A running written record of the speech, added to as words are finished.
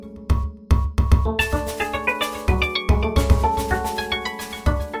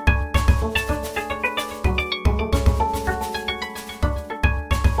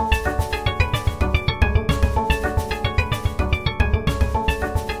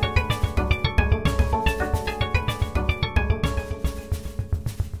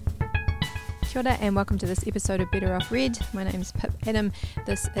Kia ora and welcome to this episode of Better Off Read. My name's Pip Adam.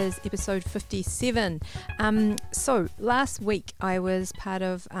 This is episode 57. So last week I was part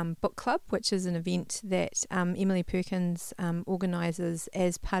of Book Club, which is an event that Emily Perkins organises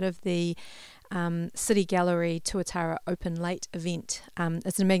as part of the City Gallery Tuatara Open Late event.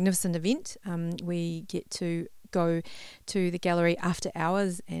 It's a magnificent event. We get to go to the gallery after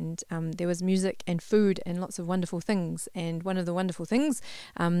hours, and there was music and food and lots of wonderful things, and one of the wonderful things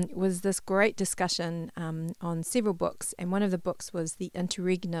was this great discussion on several books, and one of the books was The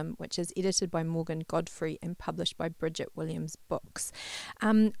Interregnum, which is edited by Morgan Godfrey and published by Bridget Williams Books.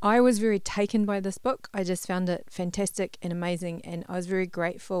 I was very taken by this book. I just found it fantastic and amazing, and I was very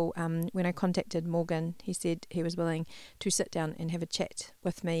grateful when I contacted Morgan. He said he was willing to sit down and have a chat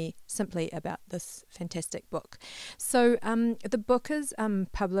with me simply about this fantastic book. So the book is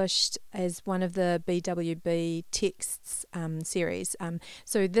published as one of the BWB texts series.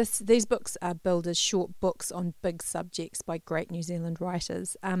 So these books are billed as short books on big subjects by great New Zealand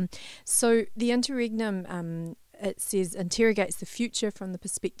writers. So The Interregnum, it says, interrogates the future from the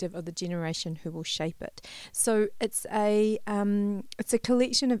perspective of the generation who will shape it. So it's a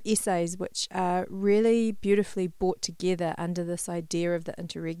collection of essays which are really beautifully brought together under this idea of the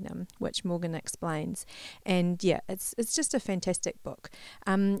interregnum, which Morgan explains. And yeah, it's just a fantastic book.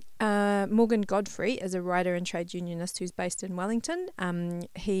 Morgan Godfrey is a writer and trade unionist who's based in Wellington.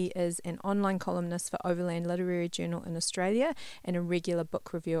 He is an online columnist for Overland Literary Journal in Australia and a regular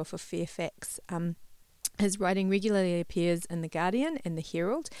book reviewer for Fairfax. His writing regularly appears in The Guardian and The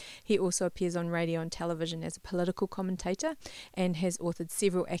Herald. He also appears on radio and television as a political commentator and has authored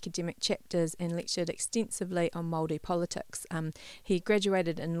several academic chapters and lectured extensively on Māori politics. He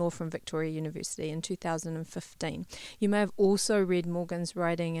graduated in law from Victoria University in 2015. You may have also read Morgan's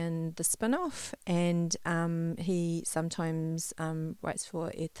writing in The Spin-Off, and he sometimes writes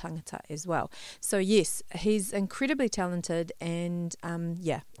for E Tangata as well. So yes, he's incredibly talented, and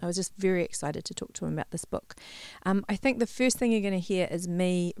I was just very excited to talk to him about this book. I think the first thing you're going to hear is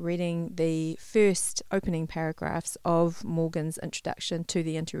me reading the first opening paragraphs of Morgan's introduction to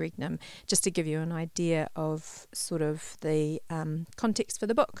The Interregnum, just to give you an idea of sort of the context for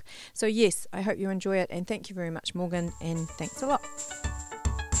the book. So yes, I hope you enjoy it, and thank you very much, Morgan, and thanks a lot.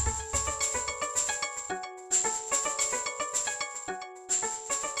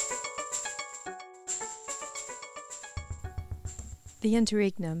 The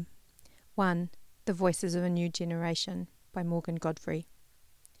Interregnum. 1. The Voices of a New Generation by Morgan Godfrey.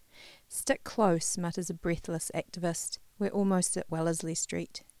 Stick close, mutters a breathless activist. We're almost at Wellesley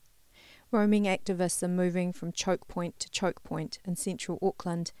Street. Roaming activists are moving from choke point to choke point in central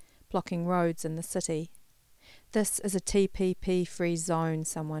Auckland, blocking roads in the city. This is a TPP-free zone,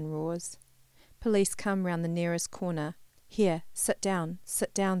 someone roars. Police come round the nearest corner. Here, sit down,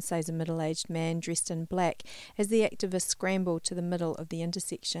 says a middle-aged man dressed in black as the activists scramble to the middle of the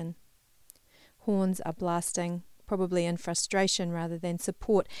intersection. Horns are blasting, probably in frustration rather than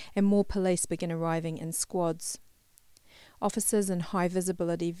support, and more police begin arriving in squads. Officers in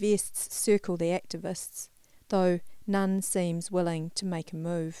high-visibility vests circle the activists, though none seems willing to make a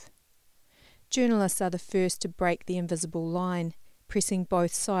move. Journalists are the first to break the invisible line, pressing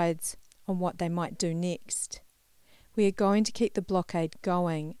both sides on what they might do next. We are going to keep the blockade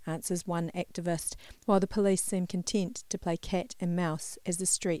going, answers one activist, while the police seem content to play cat and mouse as the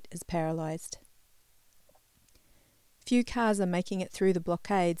street is paralysed. Few cars are making it through the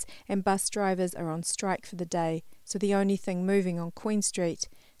blockades, and bus drivers are on strike for the day, so the only thing moving on Queen Street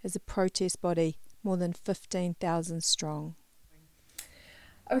is a protest body more than 15,000 strong.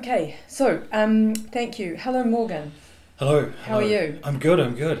 Okay, so thank you. Hello, Morgan. Hello. How are you? I'm good.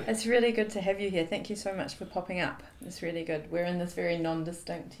 It's really good to have you here. Thank you so much for popping up. It's really good. We're in this very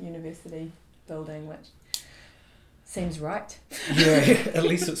non-distinct university building, which seems right. Yeah, at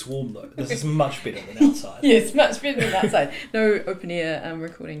least it's warm though. This is much better than outside. Yes, much better than outside. No open air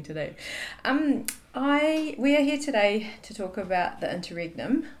recording today. We are here today to talk about The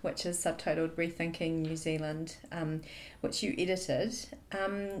Interregnum, which is subtitled Rethinking New Zealand, which you edited,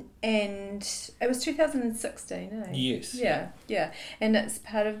 and it was 2016, eh? Yes. Yeah. And it's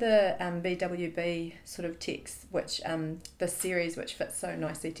part of the BWB sort of text, which the series which fits so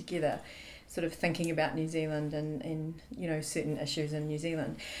nicely together, sort of thinking about New Zealand and certain issues in New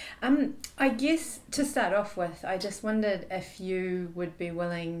Zealand. I guess to start off with, I just wondered if you would be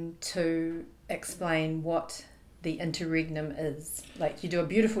willing to explain what the interregnum is. Like, you do a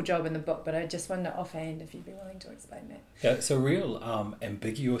beautiful job in the book, but I just wonder offhand if you'd be willing to explain that. Yeah, it's a real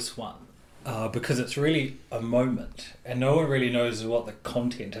ambiguous one because it's really a moment, and no one really knows what the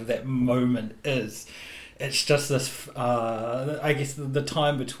content of that moment is. It's just this, I guess, the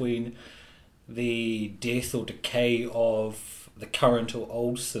time between the death or decay of the current or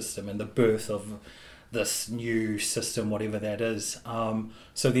old system and the birth of this new system, whatever that is.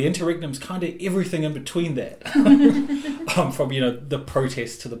 So the interregnum's kind of everything in between that, from the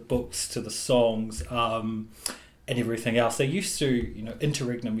protests to the books to the songs, and everything else. They used to,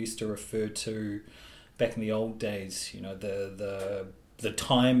 interregnum used to refer to, back in the old days, the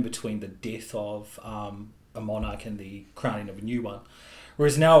time between the death of a monarch and the crowning of a new one.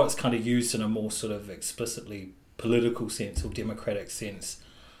 Whereas now it's kind of used in a more sort of explicitly political sense or democratic sense,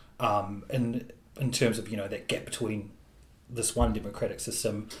 in terms of that gap between this one democratic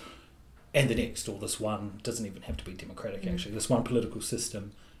system and the next, or this one doesn't even have to be democratic actually, this one political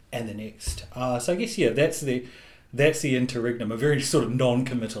system and the next. So I guess that's the interregnum, a very sort of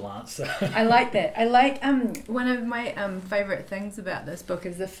non-committal answer. I like that. I like one of my favourite things about this book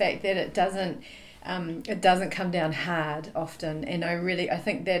is the fact that it doesn't come down hard often, and I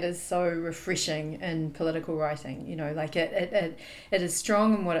think that is so refreshing in political writing. Like it is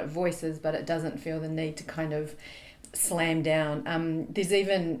strong in what it voices, but it doesn't feel the need to kind of slam down. There's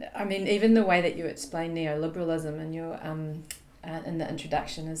even the way that you explain neoliberalism in your in the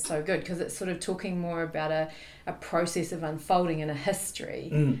introduction is so good, because it's sort of talking more about a process of unfolding and a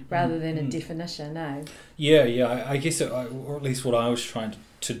history rather than a definition. Yeah. I guess or at least what I was trying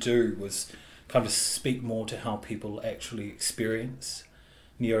to do was kind of speak more to how people actually experience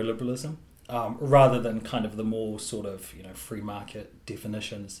neoliberalism, rather than kind of the more sort of free market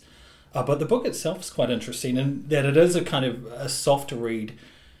definitions. But the book itself is quite interesting in that it is a kind of a soft read,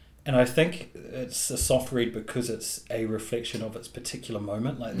 and I think it's a soft read because it's a reflection of its particular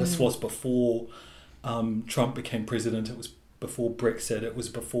moment. Like this was before Trump became president. It was before Brexit. It was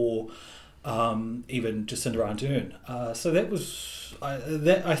before even Jacinda Ardern. So that was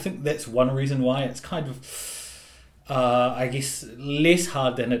I think that's one reason why it's kind of I guess less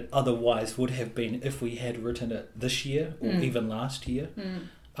hard than it otherwise would have been if we had written it this year or even last year.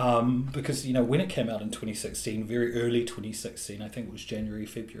 Because when it came out in 2016, very early 2016, I think it was January,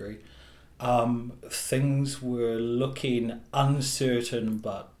 February, things were looking uncertain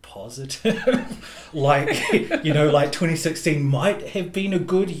but positive. like 2016 might have been a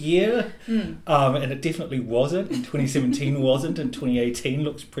good year, and it definitely wasn't, and 2017 wasn't, and 2018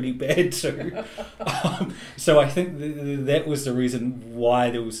 looks pretty bad too. So I think that was the reason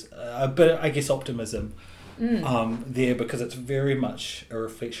why there was a bit, I guess, optimism there, because it's very much a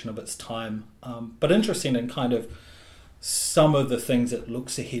reflection of its time, but interesting, and kind of some of the things it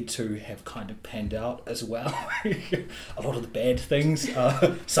looks ahead to have kind of panned out as well. A lot of the bad things,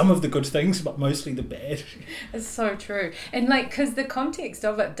 some of the good things, but mostly the bad. It's so true. And because the context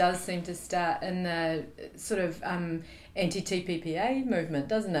of it does seem to start in the sort of anti-TPPA movement,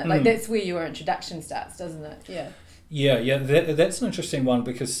 doesn't it? That's where your introduction starts, doesn't it? Yeah. That's an interesting one,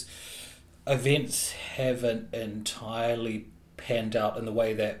 because events haven't entirely panned out in the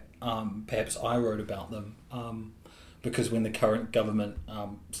way that perhaps I wrote about them. Because when the current government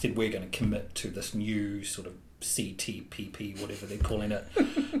said we're going to commit to this new sort of CTPP, whatever they're calling it,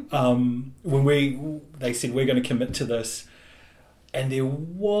 they said we're going to commit to this, and there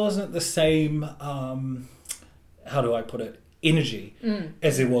wasn't the same, how do I put it, energy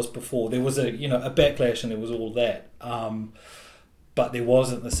as there was before. There was a backlash, and there was all that, but there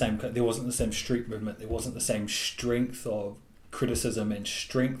wasn't the same street movement. There wasn't the same strength of criticism and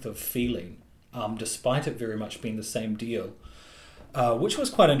strength of feeling. Despite it very much being the same deal, which was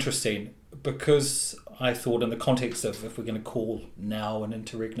quite interesting, because I thought, in the context of, if we're going to call now an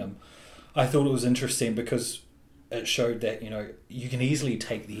interregnum, I thought it was interesting because it showed that you can easily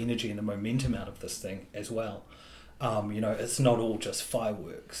take the energy and the momentum out of this thing as well. It's not all just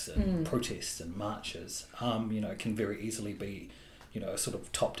fireworks and protests and marches. It can very easily be a sort of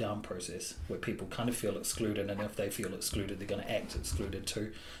top-down process where people kind of feel excluded, and if they feel excluded, they're going to act excluded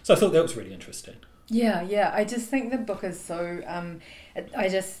too. So I thought that was really interesting. Yeah. I just think the book is so...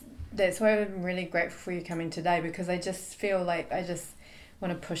 that's why I'm really grateful for you coming today, because I just feel like I just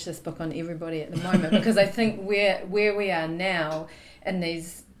want to push this book on everybody at the moment, because I think where we are now in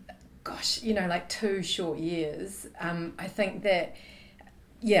these, 2 short years, I think that,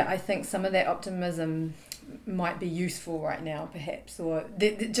 I think some of that optimism might be useful right now, perhaps, or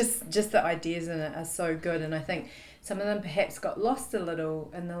just the ideas in it are so good, and I think some of them perhaps got lost a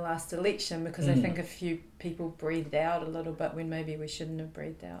little in the last election, because I think a few people breathed out a little bit when maybe we shouldn't have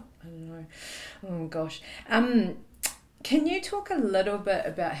breathed out. I don't know. Oh gosh. Can you talk a little bit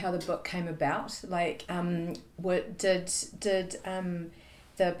about how the book came about? What did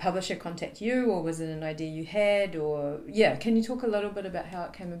the publisher contact you, or was it an idea you had, or can you talk a little bit about how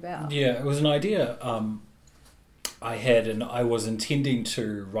it came about? It was an idea I had, and I was intending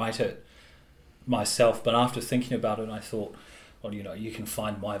to write it myself, but after thinking about it, I thought, well, you can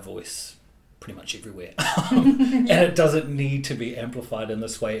find my voice pretty much everywhere. And it doesn't need to be amplified in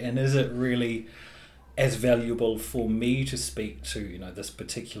this way. And is it really as valuable for me to speak to, this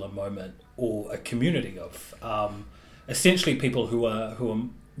particular moment, or a community of essentially people who are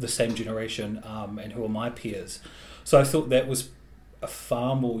the same generation and who are my peers? So I thought that was a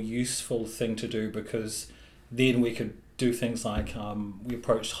far more useful thing to do, because then we could do things like we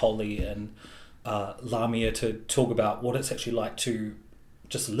approached Holly and Lamia to talk about what it's actually like to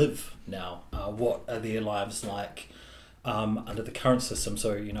just live now. What are their lives like under the current system?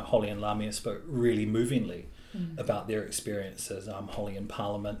 So, Holly and Lamia spoke really movingly about their experiences. Holly in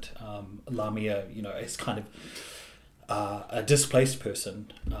Parliament, Lamia, is kind of a displaced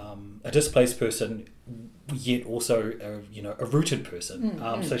person, yet also a rooted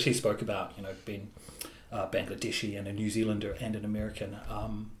person. So she spoke about being Bangladeshi and a New Zealander and an American,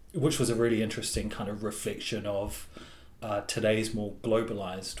 which was a really interesting kind of reflection of today's more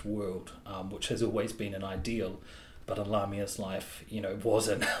globalized world, which has always been an ideal, but in Lamia's life,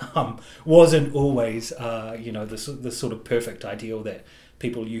 wasn't always this sort of perfect ideal that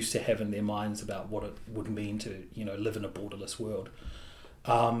people used to have in their minds about what it would mean to live in a borderless world.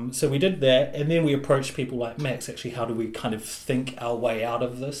 So we did that, and then we approached people like Max. Actually, how do we kind of think our way out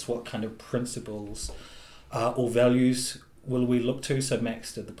of this? What kind of principles or values will we look to? So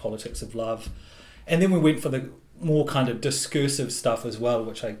Max did the politics of love, and then we went for the more kind of discursive stuff as well,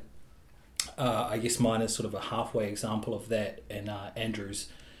 which I guess mine is sort of a halfway example of that, and Andrew's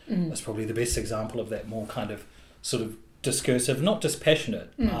is probably the best example of that more kind of sort of discursive, not just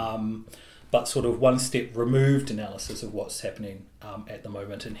passionate, but sort of one step removed analysis of what's happening at the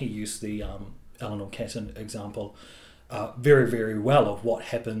moment. And he used the Eleanor Catton example very, very well, of what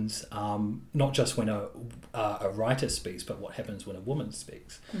happens not just when a writer speaks, but what happens when a woman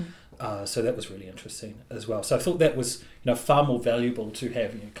speaks. So that was really interesting as well. So I thought that was far more valuable to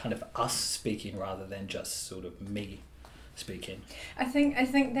have kind of us speaking rather than just sort of me speaking. I think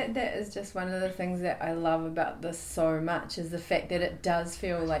that is just one of the things that I love about this so much, is the fact that it does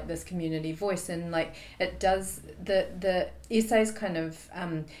feel like this community voice, and like it does, the essays kind of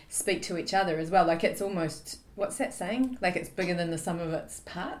speak to each other as well. Like it's almost, what's that saying? Like it's bigger than the sum of its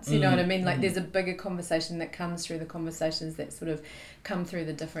parts. You know what I mean? Like there's a bigger conversation that comes through the conversations that sort of come through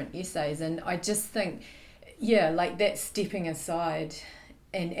the different essays. And I just think, like that stepping aside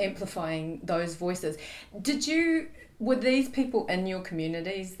and amplifying those voices. Were these people in your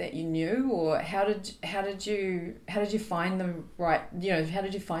communities that you knew, or how did you find them? Right, how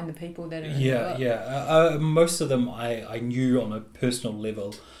did you find the people that are in the book? Most of them I knew on a personal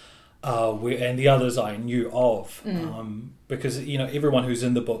level, and the others I knew of, because everyone who's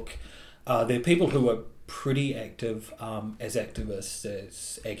in the book, they're people who are pretty active as activists,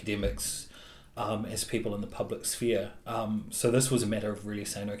 as academics, as people in the public sphere. So this was a matter of really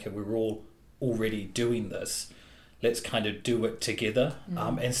saying, okay, we're all already doing this. Let's kind of do it together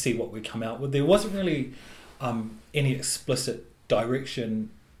and see what we come out with. There wasn't really any explicit direction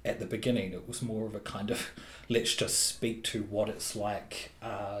at the beginning. It was more of a kind of, let's just speak to what it's like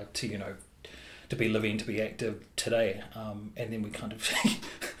to be living, to be active today. And then we kind of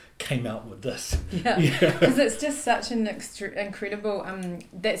came out with this. Because it's just such an incredible,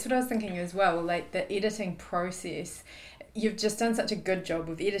 that's what I was thinking as well, like the editing process. You've just done such a good job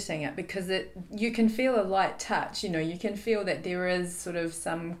of editing it, because you can feel a light touch, you can feel that there is sort of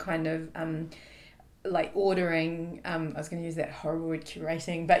some kind of like ordering, I was going to use that horrible word,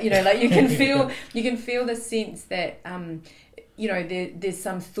 curating, but like you can feel the sense that there's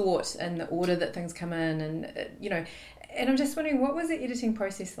some thought in the order that things come in, and and I'm just wondering, what was the editing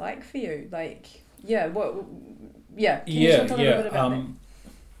process like for you? Like you talk a little bit about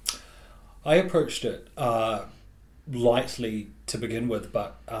that? I approached it lightly to begin with,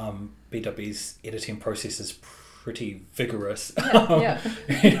 but BW's editing process is pretty vigorous.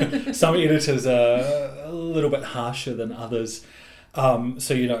 Some editors are a little bit harsher than others.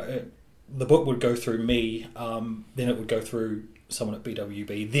 So the book would go through me, then it would go through someone at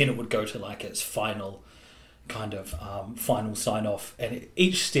BWB, then it would go to like its final kind of final sign off, and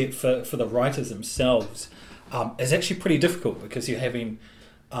each step for the writers themselves is actually pretty difficult, because you're having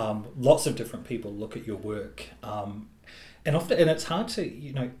lots of different people look at your work, and it's hard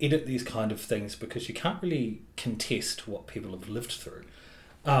to edit these kind of things, because you can't really contest what people have lived through.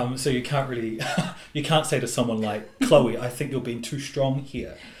 So you can't really you can't say to someone like, Chloe, I think you're being too strong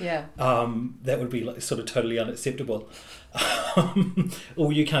here. That would be like sort of totally unacceptable.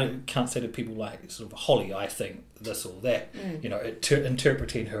 Or you can't say to people like sort of, Holly, I think this or that.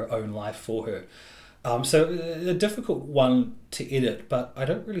 Interpreting her own life for her. So a difficult one to edit, but I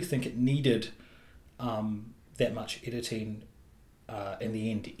don't really think it needed that much editing in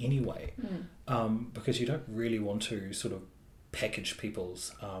the end anyway, because you don't really want to sort of package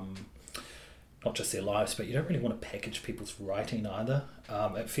people's not just their lives, but you don't really want to package people's writing either.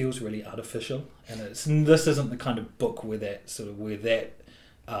 It feels really artificial, and this isn't the kind of book where that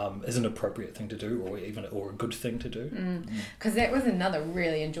is an appropriate thing to do, or a good thing to do. Because that was another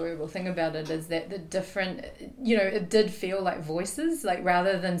really enjoyable thing about it, is that the different, it did feel like voices, like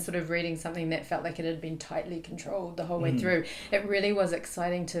rather than sort of reading something that felt like it had been tightly controlled the whole way through. It really was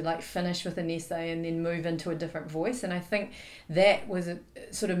exciting to like finish with an essay and then move into a different voice, and I think that was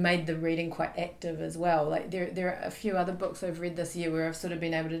sort of made the reading quite active as well. Like there are a few other books I've read this year where I've sort of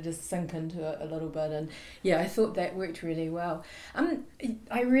been able to just sink into it a little bit, and yeah, I thought that worked really well.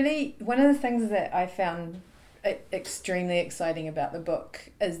 One of the things that I found extremely exciting about the book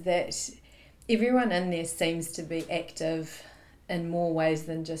is that everyone in there seems to be active in more ways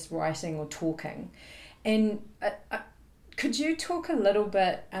than just writing or talking. And could you talk a little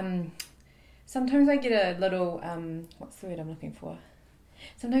bit, sometimes I get a little, what's the word I'm looking for?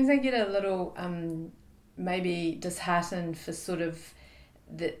 Sometimes I get a little maybe disheartened for sort of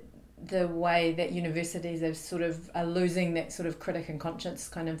the way that universities are losing that sort of critic and conscience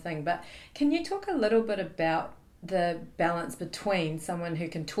kind of thing. But can you talk a little bit about the balance between someone who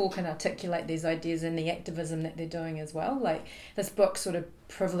can talk and articulate these ideas and the activism that they're doing as well? Like this book sort of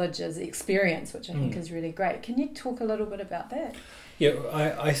privileges experience, which I think is really great. Can you talk a little bit about that? Yeah,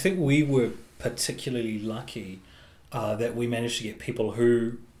 I think we were particularly lucky that we managed to get people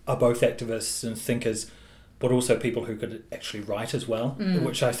who are both activists and thinkers, but also people who could actually write as well,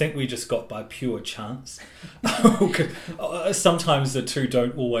 which I think we just got by pure chance. Sometimes the two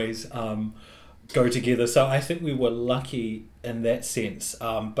don't always go together. So I think we were lucky in that sense.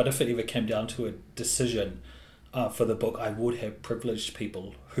 But if it ever came down to a decision for the book, I would have privileged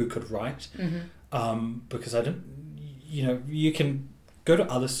people who could write, because I don't, you can go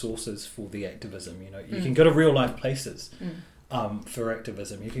to other sources for the activism. You can go to real life places for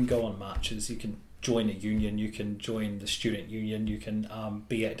activism. You can go on marches. You can join a union, you can join the student union, you can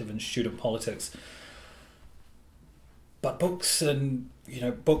be active in student politics. But books and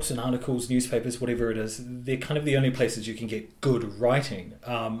articles, newspapers, whatever it is, they're kind of the only places you can get good writing.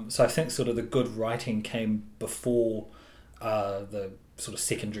 So I think sort of the good writing came before the sort of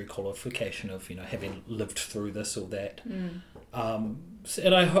secondary qualification of having lived through this or that.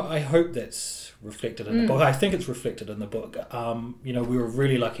 And I hope that's reflected in the book. I think it's reflected in the book. We were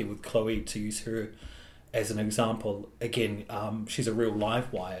really lucky with Chloe, to use her as an example. Again, she's a real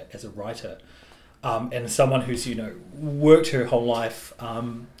live wire as a writer, and someone who's worked her whole life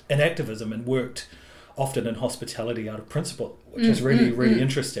in activism and worked often in hospitality out of principle, which is really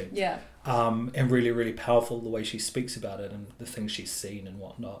interesting. Yeah. And really, really powerful, the way she speaks about it and the things she's seen and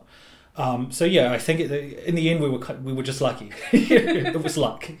whatnot. So yeah, I think in the end we were just lucky. It was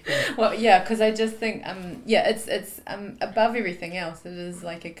luck. Well, yeah, because I just think it's above everything else. It is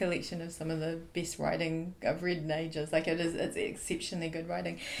like a collection of some of the best writing I've read in ages. Like it's exceptionally good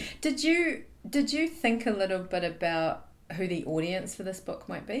writing. Did you think a little bit about who the audience for this book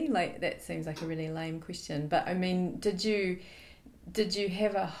might be? Like that seems like a really lame question, but I mean, did you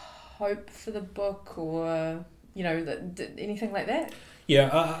have a hope for the book, or anything like that?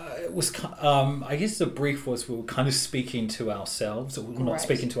 Yeah, it was. I guess the brief was we were kind of speaking to ourselves, or not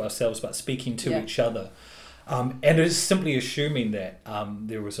speaking to ourselves, but speaking to each other, and it's simply assuming that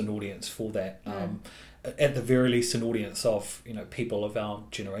there was an audience for that. At the very least, an audience of people of our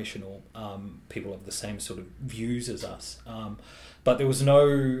generation, or people of the same sort of views as us. But there was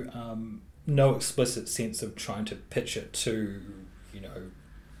no explicit sense of trying to pitch it to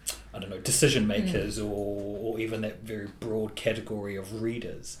I don't know, decision makers or even that very broad category of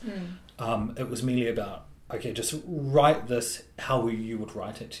readers. It was merely about, okay, just write this how you would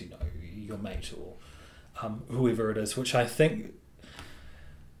write it to your mate or whoever it is, which I think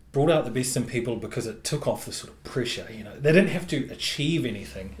brought out the best in people because it took off the sort of pressure. They didn't have to achieve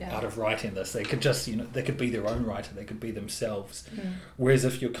anything out of writing this. They could just, they could be their own writer. They could be themselves. Whereas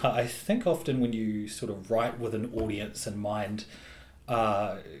if I think often when you sort of write with an audience in mind,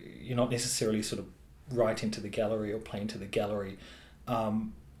 you're not necessarily sort of writing to the gallery or playing to the gallery,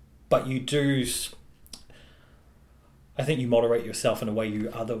 but you do. I think you moderate yourself in a way you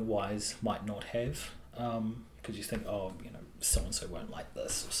otherwise might not have, because you think, so and so won't like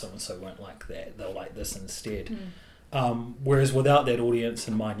this, or so and so won't like that. They'll like this instead. Whereas without that audience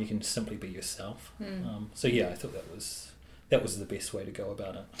in mind, you can simply be yourself. So yeah, I thought that was the best way to go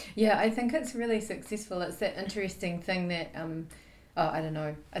about it. Yeah, I think it's really successful. It's that interesting thing that I don't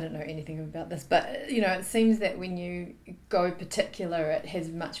know anything about this, but it seems that when you go particular, it has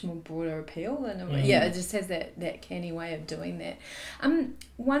much more broader appeal, and it just has that canny way of doing that.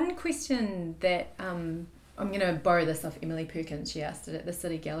 One question that I'm going to borrow this off Emily Perkins. She asked it at the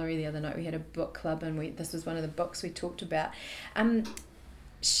City Gallery the other night. We had a book club, and this was one of the books we talked about.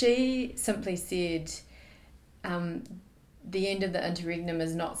 She simply said, the end of the interregnum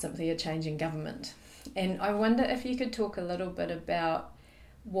is not simply a change in government. And I wonder if you could talk a little bit about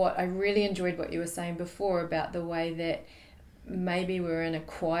what I really enjoyed what you were saying before about the way that maybe we're in a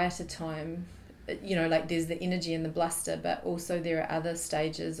quieter time, like there's the energy and the bluster, but also there are other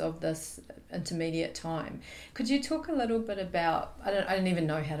stages of this intermediate time. Could you talk a little bit about, I don't even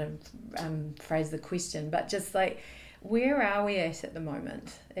know how to phrase the question, but just like, where are we at the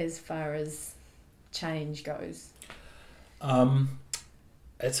moment as far as change goes?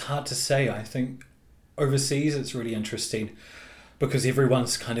 It's hard to say. I think overseas it's really interesting because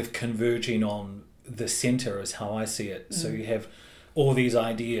everyone's kind of converging on the centre is how I see it. So you have all these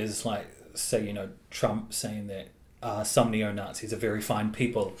ideas like, say, Trump saying that some neo-Nazis are very fine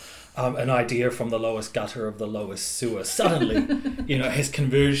people. An idea from the lowest gutter of the lowest sewer suddenly, has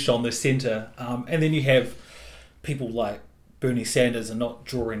converged on the centre. And then you have people like Bernie Sanders, and not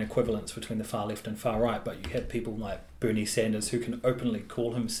drawing equivalents between the far left and far right, but you have people like Bernie Sanders who can openly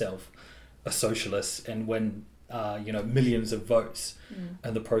call himself a socialist and win millions of votes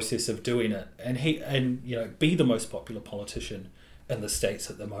in the process of doing it, and be the most popular politician in the States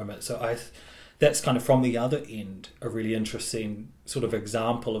at the moment. So that's kind of from the other end a really interesting sort of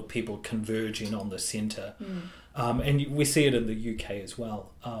example of people converging on the centre. And we see it in the UK as well,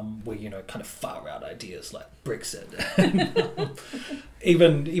 where kind of far out ideas like Brexit.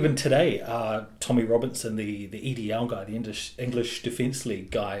 Even today, Tommy Robinson, the EDL guy, the English Defence League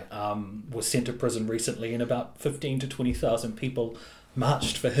guy, was sent to prison recently, and about 15 to 20,000 people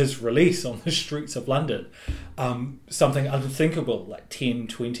marched for his release on the streets of London. Something unthinkable like 10,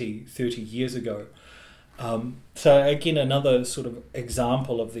 20, 30 years ago. So again, another sort of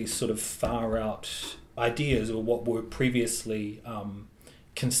example of these sort of far out ideas, or what were previously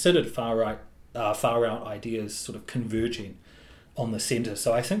considered far out ideas, sort of converging on the centre.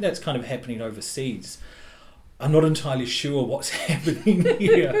 So I think that's kind of happening overseas. I'm not entirely sure what's happening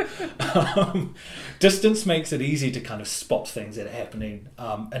here. Distance makes it easy to kind of spot things that are happening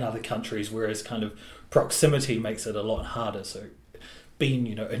in other countries, whereas kind of proximity makes it a lot harder. So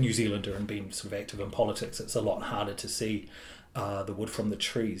being a New Zealander and being sort of active in politics, it's a lot harder to see the wood from the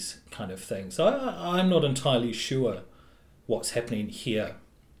trees kind of thing. So I'm not entirely sure what's happening here.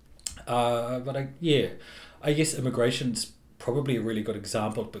 But I guess immigration's probably a really good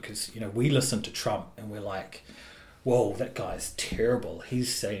example, because we listen to Trump and we're like, whoa, that guy's terrible.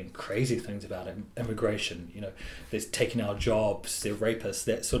 He's saying crazy things about immigration. They're taking our jobs, they're rapists,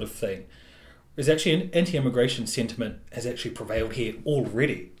 that sort of thing. There's actually an anti-immigration sentiment has actually prevailed here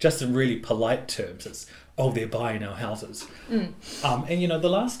already, just in really polite terms. It's, they're buying our houses. And the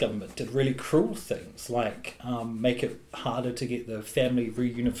last government did really cruel things like make it harder to get the family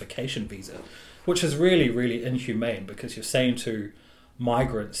reunification visa, which is really, really inhumane, because you're saying to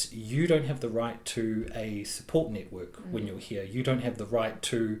migrants, you don't have the right to a support network when you're here. You don't have the right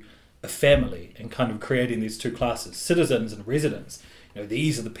to a family, and kind of creating these two classes, citizens and residents.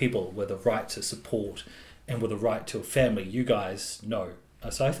 These are the people with a right to support and with a right to a family. You guys know.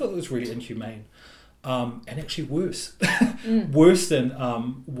 So I thought it was really inhumane. And actually worse. Worse than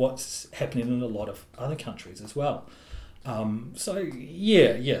what's happening in a lot of other countries as well. So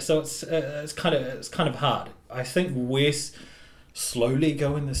it's kind of hard. I think we're slowly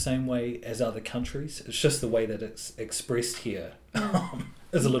going the same way as other countries. It's just the way that it's expressed here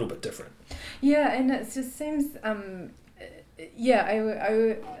is a little bit different. Yeah, and it just seems I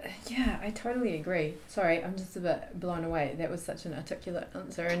totally agree. Sorry, I'm just a bit blown away. That was such an articulate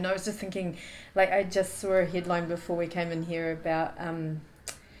answer. And I was just thinking, I just saw a headline before we came in here about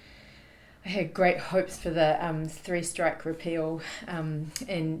I had great hopes for the 3-strike repeal, and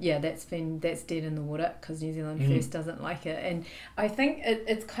that's dead in the water because New Zealand First doesn't like it. And I think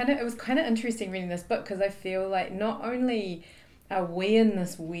it was kind of interesting reading this book, because I feel like not only are we in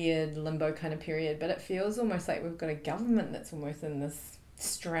this weird limbo kind of period, but it feels almost like we've got a government that's almost in this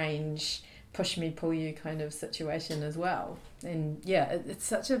strange push me pull you kind of situation as well. And it's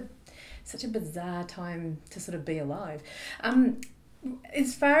such a bizarre time to sort of be alive.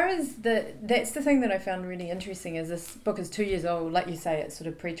 As far as that's the thing that I found really interesting, is this book is 2 years old, like you say. It's sort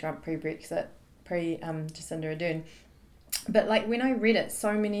of pre-Trump, pre-Brexit, Jacinda Ardern. But when I read it,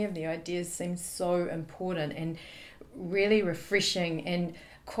 so many of the ideas seem so important and really refreshing and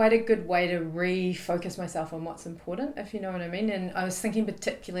quite a good way to refocus myself on what's important, if you know what I mean. And I was thinking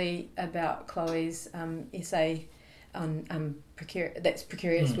particularly about Chloe's essay on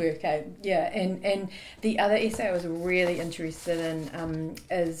precarious work. And the other essay I was really interested in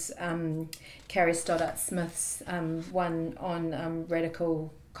is Carrie Stoddart Smith's one on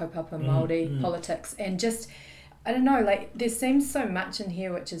radical kaupapa Māori politics, and just, I don't know, like there seems so much in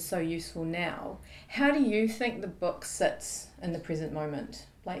here which is so useful now. How do you think the book sits in the present moment?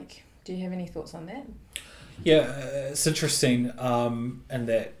 Like, do you have any thoughts on that? Yeah, it's interesting, and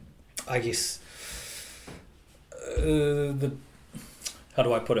that, I guess, how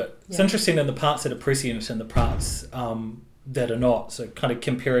do I put it? It's interesting in the parts that are prescient and the parts that are not. So kind of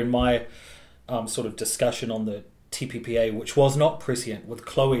comparing my sort of discussion on the TPPA, which was not prescient, with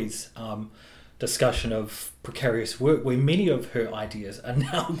Chloe's discussion of precarious work, where many of her ideas are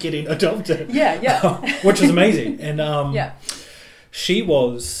now getting adopted. Which is amazing. And she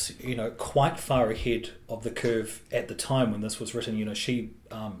was, quite far ahead of the curve at the time when this was written. She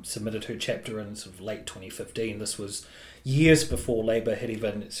submitted her chapter in sort of late 2015. This was years before Labour had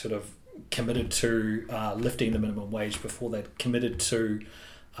even sort of committed to lifting the minimum wage, before they'd committed to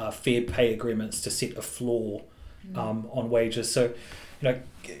fair pay agreements to set a floor on wages. So,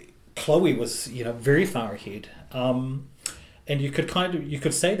 Chloe was, very far ahead. And you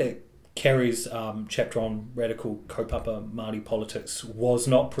could say that Carrie's chapter on radical kaupapa Māori politics was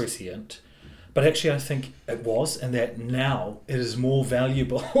not prescient, but actually I think it was, and that now it is more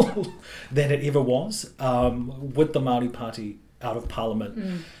valuable than it ever was, with the Māori Party out of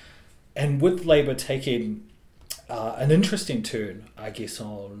Parliament, and with Labour taking an interesting turn, I guess,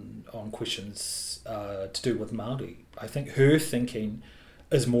 on questions to do with Māori. I think her thinking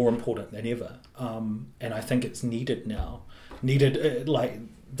is more important than ever, and I think it's needed now. Like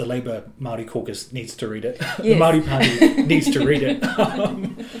the Labour Māori caucus needs to read it. Yes. The Māori Party needs to read it.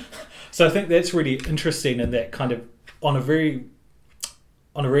 So I think that's really interesting, and that kind of on a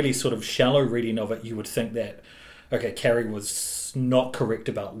really sort of shallow reading of it, you would think that, okay, Carrie was not correct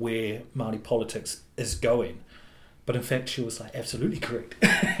about where Māori politics is going. But in fact, she was like absolutely correct.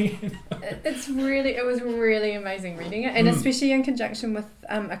 It was really amazing reading it, and especially in conjunction with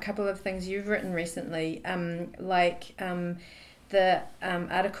a couple of things you've written recently, the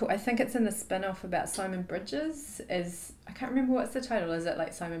article, I think it's in the spin-off about Simon Bridges, I can't remember what's the title. Is it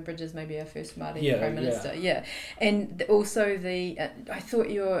like Simon Bridges, maybe our first Māori Prime Minister? Yeah. And also I thought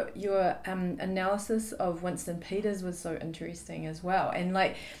your analysis of Winston Peters was so interesting as well. And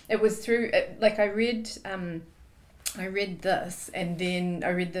like it was through, I read this, and then I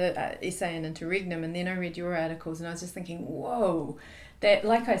read the essay in Interregnum, and then I read your articles, and I was just thinking, whoa, that,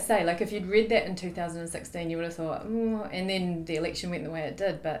 like I say, like if you'd read that in 2016, you would have thought, and then the election went the way it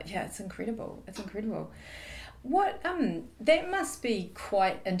did. But yeah, it's incredible. What that must be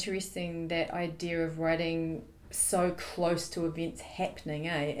quite interesting, that idea of writing so close to events happening,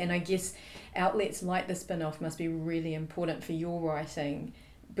 eh? And I guess outlets like the Spin-Off must be really important for your writing,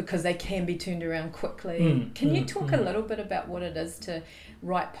 because they can be turned around quickly. Can you talk a little bit about what it is to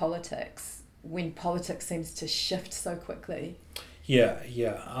write politics when politics seems to shift so quickly? Yeah.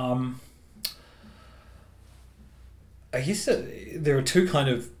 I guess there are two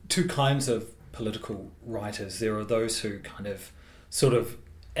kinds of political writers. There are those who kind of sort of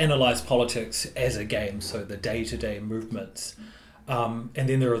analyze politics as a game, so the day-to-day movements, and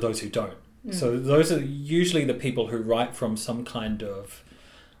then there are those who don't. So those are usually the people who write from some kind of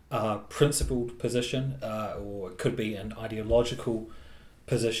principled position, or it could be an ideological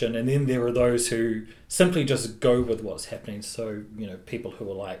position, and then there are those who simply just go with what's happening. So, people who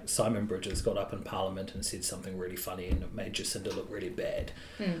are like Simon Bridges got up in Parliament and said something really funny and it made Jacinda look really bad,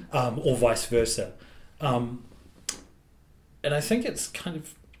 or vice versa. And I think it's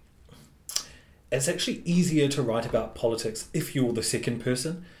actually easier to write about politics if you're the second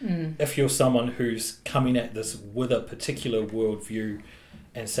person, if you're someone who's coming at this with a particular worldview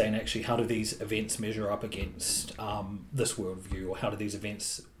and saying, actually, how do these events measure up against this worldview, or how do these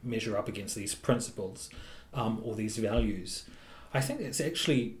events measure up against these principles or these values? I think it's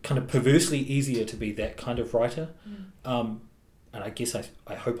actually kind of perversely easier to be that kind of writer. And I guess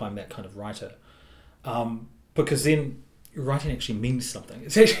I hope I'm that kind of writer, because then writing actually means something.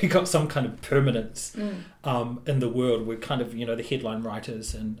 It's actually got some kind of permanence in the world. We're kind of, the headline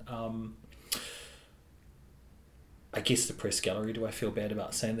writers and... I guess the press gallery, do I feel bad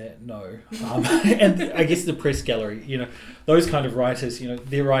about saying that? No. And I guess the press gallery, those kind of writers,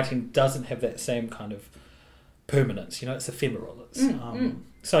 their writing doesn't have that same kind of permanence, it's ephemeral.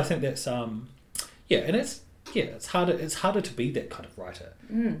 So I think that's, and it's harder to be that kind of writer,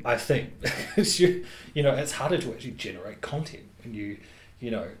 I think. It's harder to actually generate content when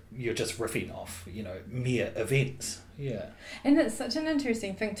you're just riffing off, mere events. Yeah. And it's such an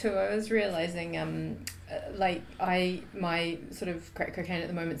interesting thing too. I was realizing, my sort of crack cocaine at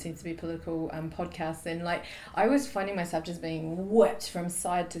the moment seems to be political podcasts, and I was finding myself just being whipped from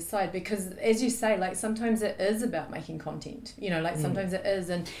side to side because, as you say, sometimes it is about making content. Sometimes it is.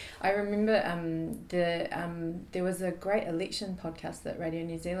 And I remember there was a great election podcast that Radio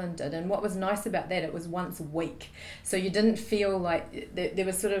New Zealand did, and what was nice about that, it was once a week, so you didn't feel like there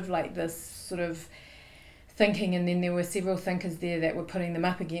was sort of this sort of thinking, and then there were several thinkers there that were putting them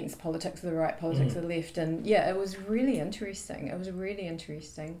up against politics of the right, politics of the left, and it was really interesting.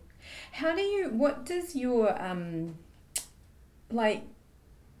 How do you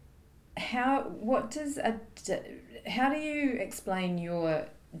explain your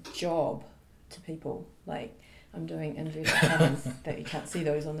job to people? I'm doing inverted commas that you can't see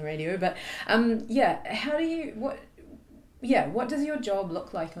those on the radio, but what does your job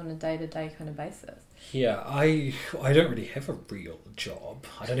look like on a day-to-day kind of basis? Yeah, I don't really have a real job.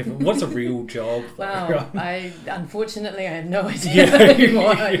 I don't even... What's a real job? Wow, unfortunately I have no idea anymore.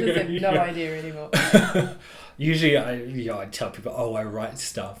 I just have no idea anymore. Usually I tell people, I write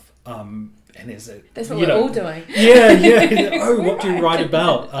stuff. And that's what we're all doing. Yeah. Oh, what do you write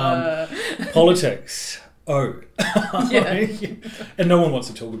about? Politics. Yeah. And no one wants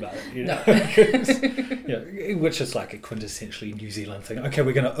to talk about it, No. Which is like a quintessentially New Zealand thing. Okay,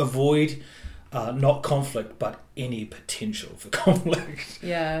 we're going to avoid not conflict, but any potential for conflict.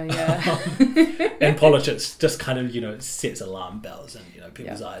 Yeah. And politics just kind of, sets alarm bells and,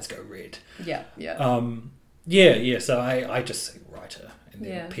 people's eyes go red. Yeah. So I just say writer. And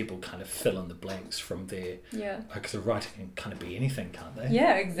then people kind of fill in the blanks from there. Yeah. Because a writer can kind of be anything, can't they?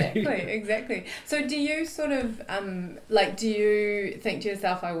 Yeah, exactly. So do you sort of, do you think to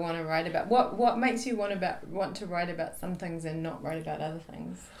yourself, I want to write about... What makes you want to write about some things and not write about other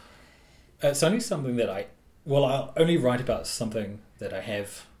things? It's only something that I'll only write about something that I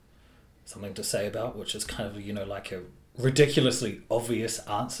have something to say about, which is kind of, like a ridiculously obvious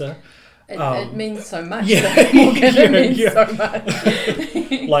answer. It means so much. It means so much.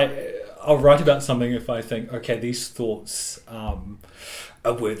 I'll write about something if I think, okay, these thoughts are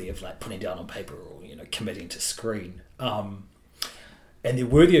worthy of putting down on paper or committing to screen. And they're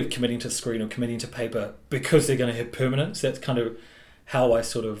worthy of committing to screen or committing to paper because they're going to have permanence. That's kind of how I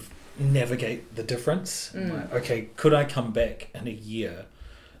sort of navigate the difference. Okay, could I come back in a year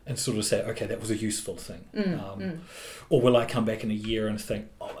and sort of say, okay, that was a useful thing? Or will I come back in a year and think,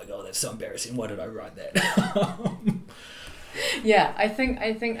 oh my God, that's so embarrassing, why did I write that? Yeah, I think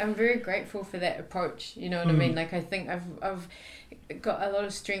I'm very grateful for that approach, you know what I mean? I think I've got a lot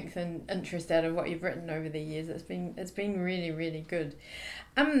of strength and interest out of what you've written over the years. It's been really, really good.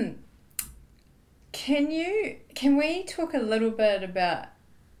 Can we talk a little bit about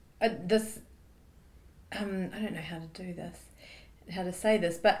this? I don't know how to say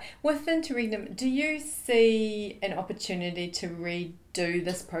this, but with Interregnum, do you see an opportunity to redo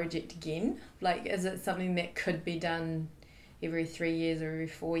this project again? Is it something that could be done every 3 years or every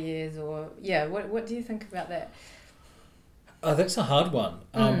 4 years, or what do you think about that? That's a hard one.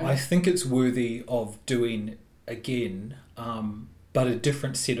 I think it's worthy of doing again, but a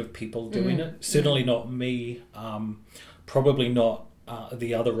different set of people doing it. Certainly not me, probably not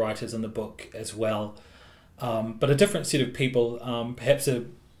the other writers in the book as well. But a different set of people, perhaps a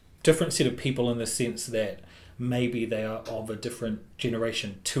different set of people in the sense that maybe they are of a different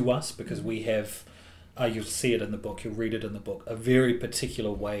generation to us, because we have, you'll see it in the book, you'll read it in the book, a very particular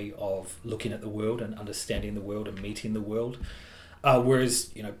way of looking at the world and understanding the world and meeting the world.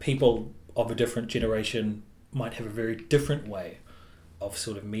 Whereas, people of a different generation might have a very different way of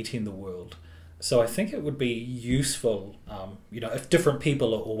sort of meeting the world. So I think it would be useful, if different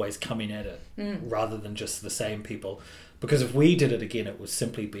people are always coming at it rather than just the same people. Because if we did it again, it would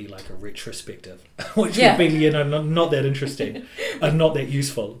simply be like a retrospective, which would be, not that interesting and not that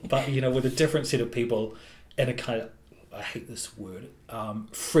useful. But, with a different set of people and a kind of, I hate this word,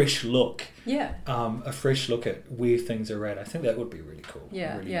 fresh look. Yeah. A fresh look at where things are at. I think that would be really cool.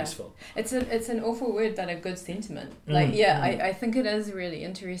 Yeah. Really useful. It's an awful word, but a good sentiment. I think it is really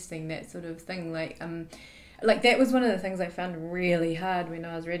interesting, that sort of thing. That was one of the things I found really hard when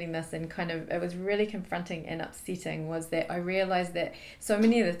I was reading this, and kind of, it was really confronting and upsetting, was that I realised that so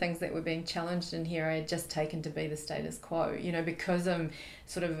many of the things that were being challenged in here I had just taken to be the status quo, because I'm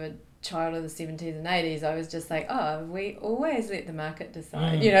sort of a child of the 70s and 80s. I was just like, we always let the market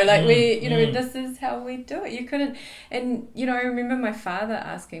decide, this is how we do it. You couldn't, and I remember my father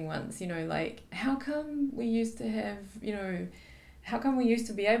asking once, how come we used to have how come we used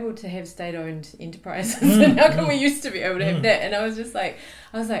to be able to have state-owned enterprises and how come we used to be able to have that? And I was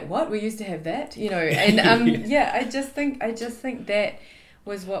like, what? We used to have that, And I just think that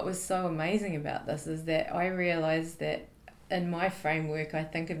was what was so amazing about this, is that I realised that in my framework, I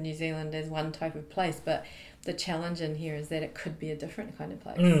think of New Zealand as one type of place, but the challenge in here is that it could be a different kind of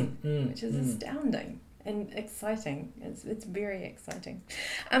place, which is astounding and exciting. It's very exciting.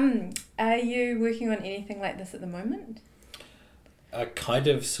 Are you working on anything like this at the moment? Kind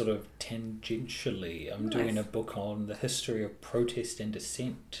of sort of tangentially. I'm Nice. doing a book on the history of protest and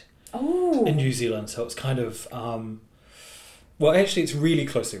dissent Oh, in New Zealand. So it's kind of, well, actually, it's really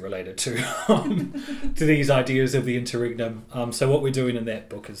closely related to to these ideas of the interregnum. So what we're doing in that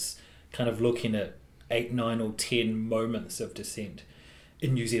book is kind of looking at 8, 9 or 10 moments of dissent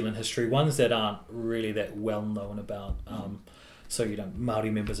in New Zealand history, ones that aren't really that well known about. So,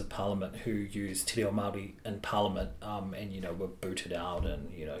 Māori members of Parliament who used Te Reo Māori in Parliament and, were booted out and,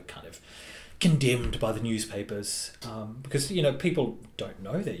 kind of condemned by the newspapers because, people don't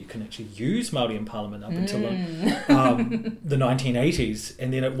know that you can actually use Māori in Parliament up until the 1980s.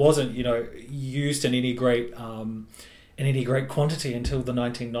 And then it wasn't, used in any great quantity until the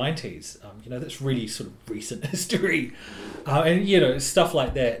 1990s. That's really sort of recent history. And, stuff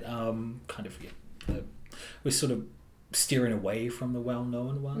like that we're sort of steering away from the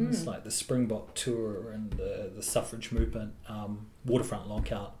well-known ones like the Springbok Tour and the suffrage movement, waterfront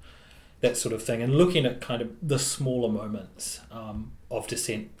lockout, that sort of thing, and looking at kind of the smaller moments of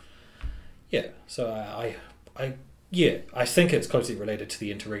dissent. Yeah, so I think it's closely related to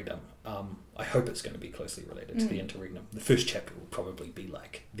the interregnum. I hope it's going to be closely related to the interregnum. The first chapter will probably be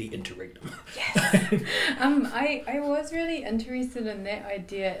like the interregnum. yes. I was really interested in that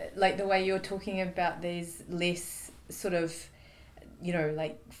idea, like the way you're talking about these less sort of,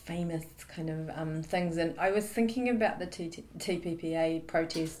 like famous kind of things. And I was thinking about the TPPA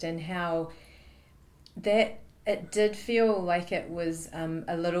protest and how that it did feel like it was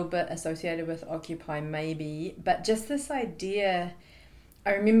a little bit associated with Occupy maybe, but just this idea,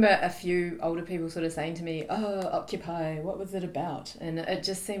 I remember a few older people sort of saying to me, oh, Occupy, what was it about? And it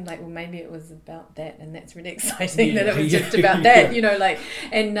just seemed like, well, maybe it was about that, and that's really exciting that it was just about that,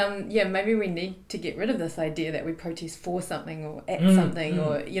 and maybe we need to get rid of this idea that we protest for something or at something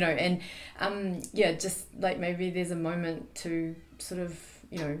or, and just like maybe there's a moment to sort of,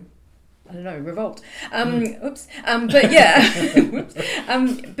 I don't know, revolt. Oops. But yeah, whoops.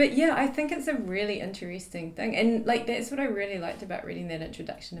 But yeah, I think it's a really interesting thing, and like that's what I really liked about reading that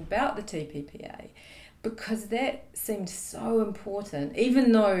introduction about the TPPA, because that seemed so important.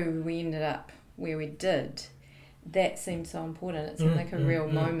 Even though we ended up where we did, that seemed so important. It seemed like a real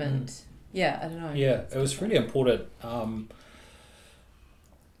moment. Yeah, I don't know. Yeah, it was really important.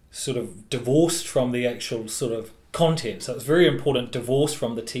 Sort of divorced from the actual sort of content. So it's very important, divorced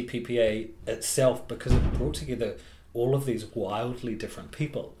from the TPPA itself, because it brought together all of these wildly different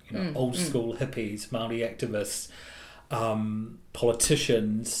people, old school hippies, Māori activists,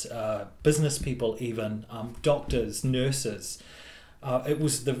 politicians, business people even, doctors, nurses. It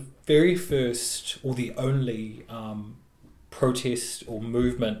was the very first or the only protest or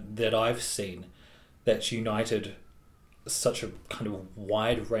movement that I've seen that's united such a kind of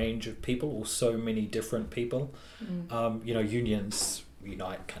wide range of people, or so many different people. Unions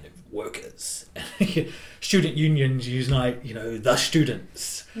unite kind of workers. Student unions unite, the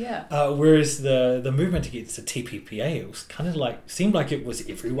students. Yeah. Whereas the movement against the TPPA, it was kind of like, seemed like it was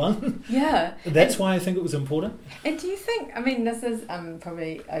everyone. Yeah. That's why I think it was important. And do you think, I mean, this is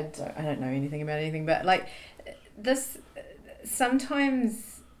probably, I don't know anything about anything, but like this, sometimes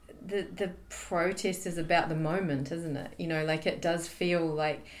the protest is about the moment, isn't it? Like it does feel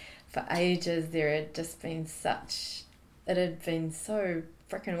like for ages there had just been it had been so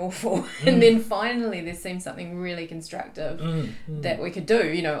freaking awful, and then finally there seemed something really constructive that we could do.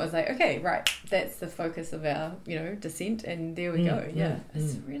 It was like, okay, right, that's the focus of our dissent, and there we go.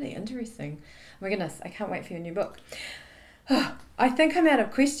 It's really interesting. Oh my goodness, I can't wait for your new book. I think I'm out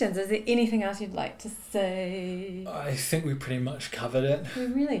of questions. Is there anything else you'd like to say? I think we pretty much covered it. We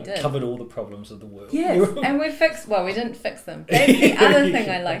really did. Covered all the problems of the world. Yes, and we didn't fix them. That's the other thing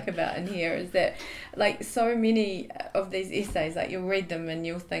I like about in here, is that like so many of these essays, like you'll read them and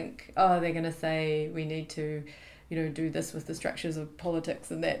you'll think, oh, they're going to say we need to do this with the structures of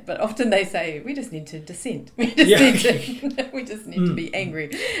politics and that, but often they say we just need to dissent. We just need to be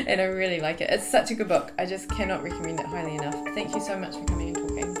angry, and I really like it. It's such a good book. I just cannot recommend it highly enough. Thank you so much for coming and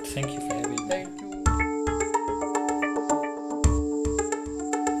talking. Thank you for having me.